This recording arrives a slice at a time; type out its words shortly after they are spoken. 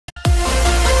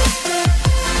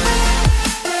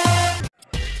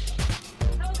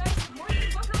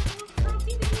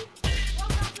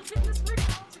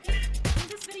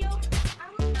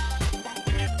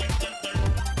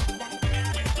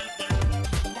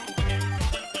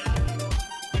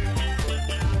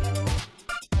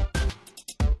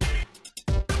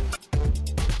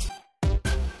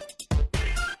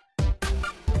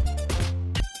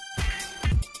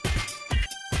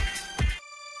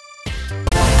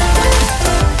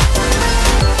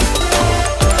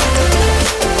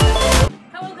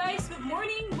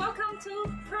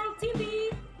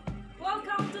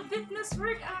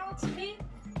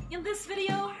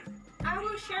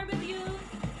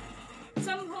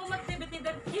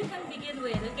do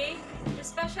it, okay?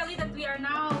 Especially that we are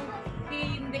now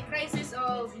in the crisis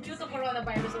of due to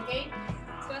coronavirus, okay?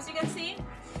 So as you can see,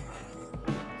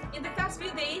 in the past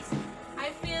few days, I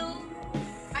feel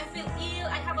ill.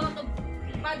 I have a lot of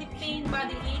body pain,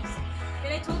 body aches.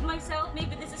 And I told myself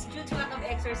maybe this is due to lack of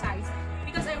exercise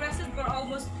because I rested for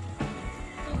almost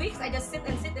 2 weeks. I just sit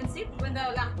and sit and sit when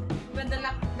the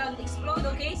lockdown explode,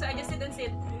 okay? So I just sit and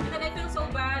sit. And then I feel so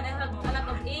bad. I have a lot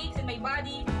of aches in my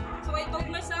body. So I told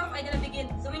myself I'm gonna begin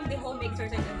doing the home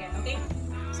exercise again, okay?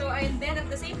 So and then at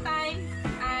the same time,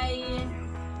 I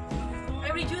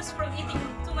reduced from eating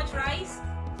too much rice.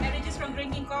 I reduced from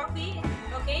drinking coffee,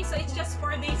 okay? So it's just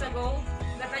 4 days ago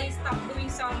that I stopped doing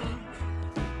some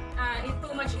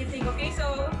too much eating, okay?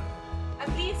 So at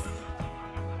least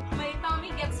my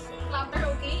tummy gets flatter,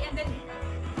 okay? And then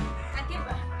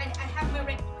I have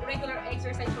my regular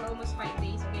exercise for almost 5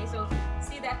 days, okay? So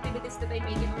see the activities that I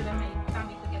make in order my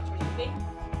tummy to get free, okay?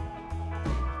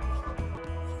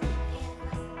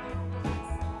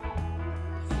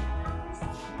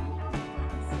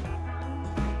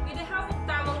 With the help of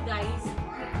towel, guys,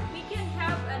 we can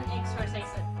have an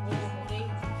exercise at home, okay?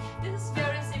 This is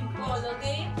very simple,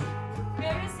 okay?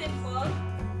 Very simple.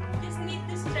 Just need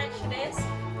to stretch this.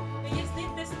 We just need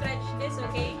to stretch this,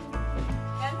 okay?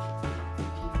 And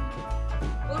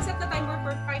we'll set the timer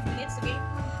for 5 minutes, okay?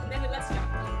 And then let's start.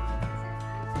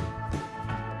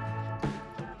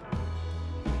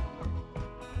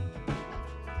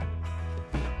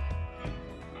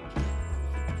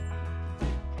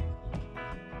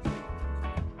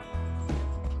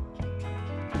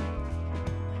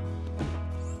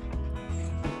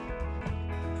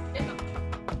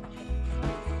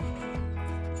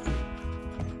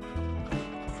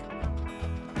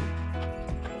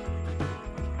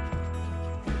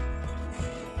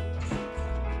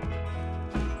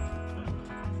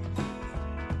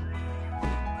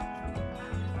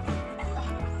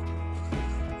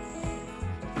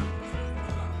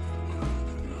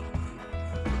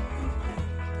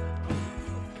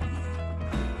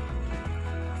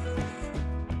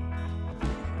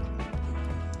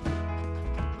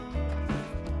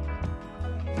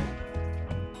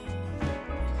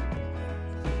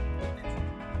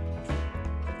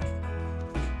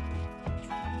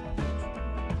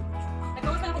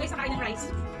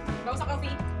 Rice. Bawas sa coffee.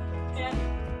 Kaya,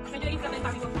 medyo inflame yung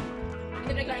tummy ko.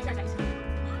 And then regular exercise.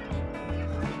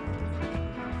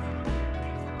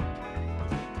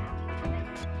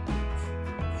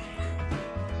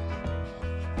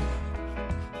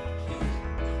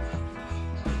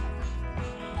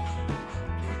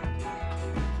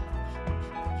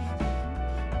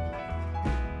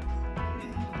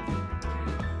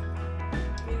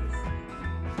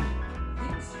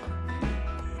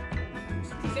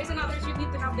 There's another you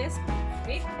need to have this.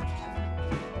 Wait.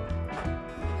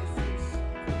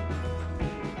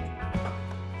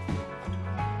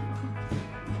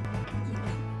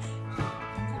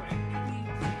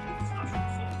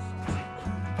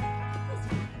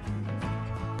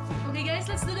 Okay guys,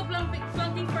 let's do the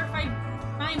planking for 5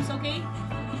 times, okay?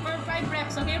 For 5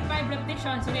 reps, okay? 5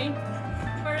 repetitions, okay?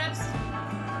 4 reps.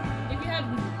 If you have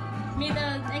made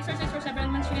an exercise for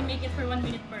several months, you can make it for 1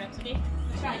 minute per reps, okay?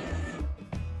 Try it.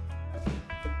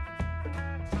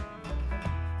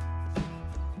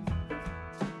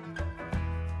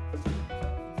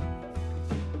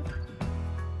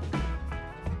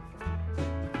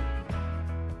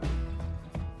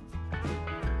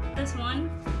 This one,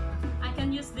 I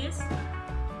can use this.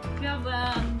 You have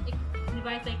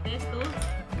device like this too.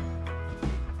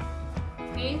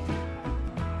 Okay.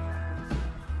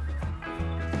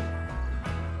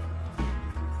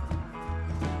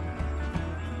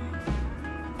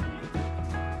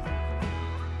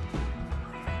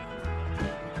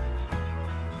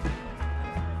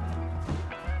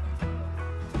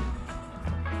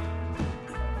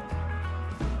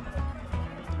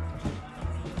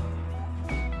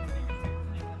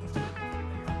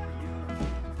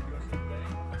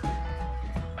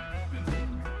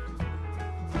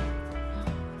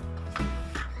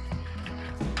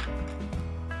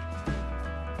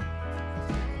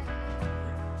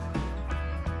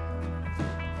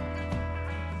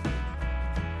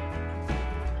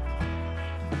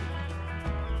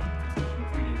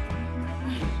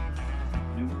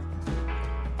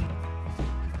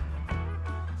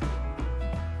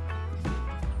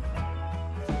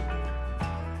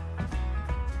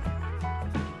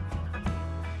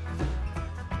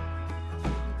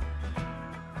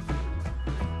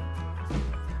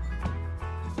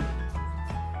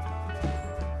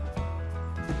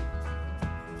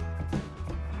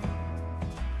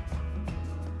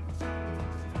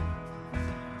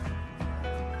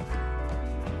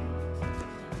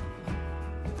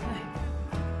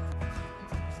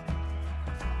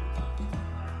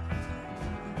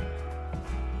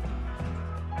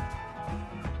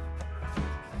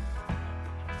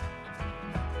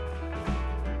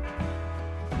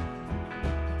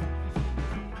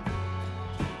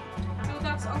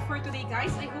 all for today,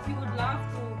 guys. I hope you would love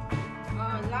to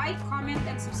like, comment,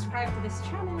 and subscribe to this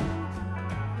channel.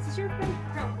 This is your friend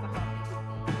Pherl.